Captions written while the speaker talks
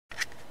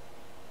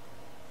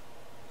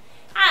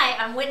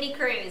I'm Whitney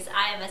Cruz.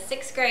 I am a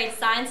 6th grade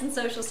science and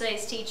social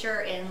studies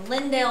teacher in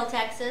Lindale,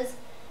 Texas,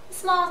 a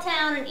small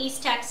town in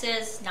East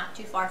Texas, not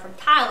too far from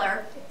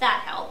Tyler, if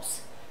that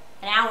helps.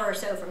 An hour or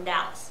so from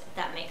Dallas, if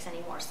that makes any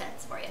more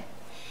sense for you.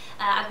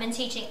 I've been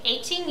teaching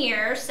 18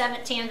 years,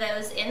 17 of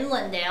those in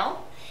Lindale,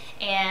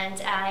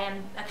 and I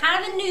am a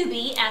kind of a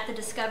newbie at the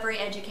Discovery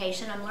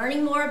Education. I'm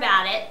learning more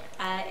about it.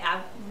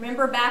 I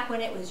remember back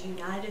when it was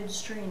United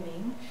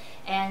Streaming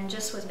and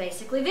just was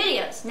basically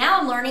videos. Now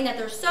I'm learning that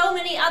there's so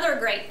many other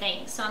great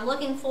things, so I'm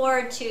looking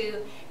forward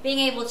to being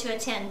able to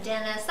attend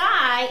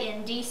DNSI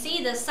in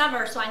DC this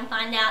summer so I can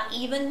find out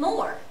even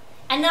more.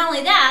 And not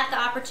only that, the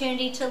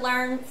opportunity to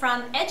learn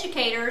from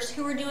educators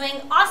who are doing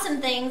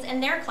awesome things in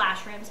their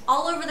classrooms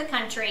all over the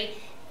country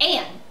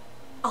and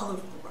all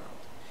over the world.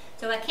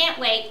 So I can't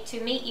wait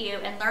to meet you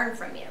and learn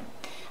from you.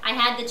 I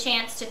had the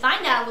chance to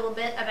find out a little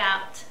bit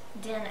about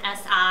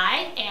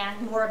DNSI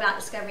and more about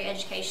Discovery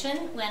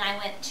Education when I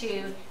went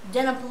to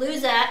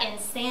Dinapalooza in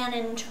San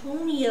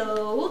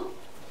Antonio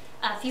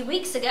a few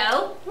weeks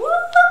ago.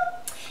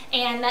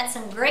 And met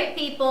some great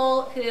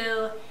people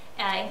who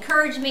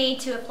encouraged me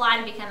to apply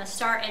to become a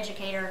STAR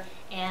educator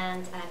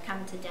and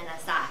come to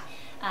DNSI.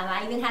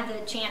 I even had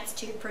the chance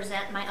to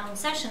present my own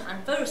session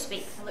on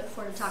PhotoSpeak. I look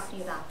forward to talking to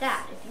you about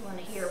that if you want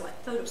to hear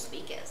what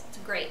PhotoSpeak is. It's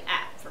a great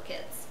app for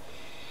kids.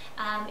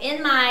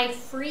 In my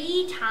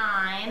free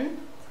time,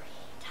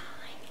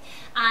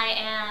 I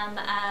am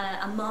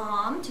a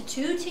mom to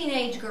 2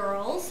 teenage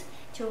girls,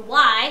 to a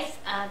wife,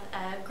 a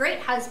great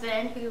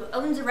husband who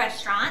owns a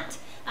restaurant.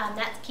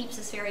 That keeps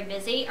us very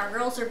busy. Our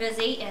girls are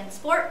busy in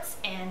sports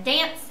and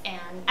dance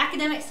and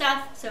academic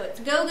stuff, so it's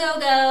go, go,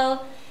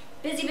 go,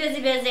 busy,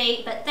 busy,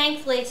 busy. But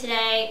thankfully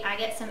today I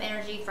get some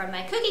energy from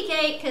my cookie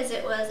cake because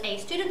it was a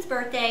student's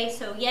birthday,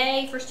 so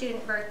yay for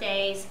student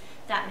birthdays.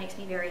 That makes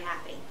me very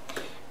happy.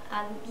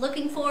 I'm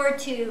looking forward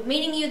to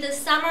meeting you this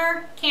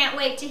summer. Can't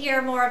wait to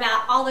hear more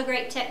about all the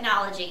great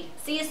technology.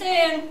 See you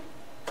soon.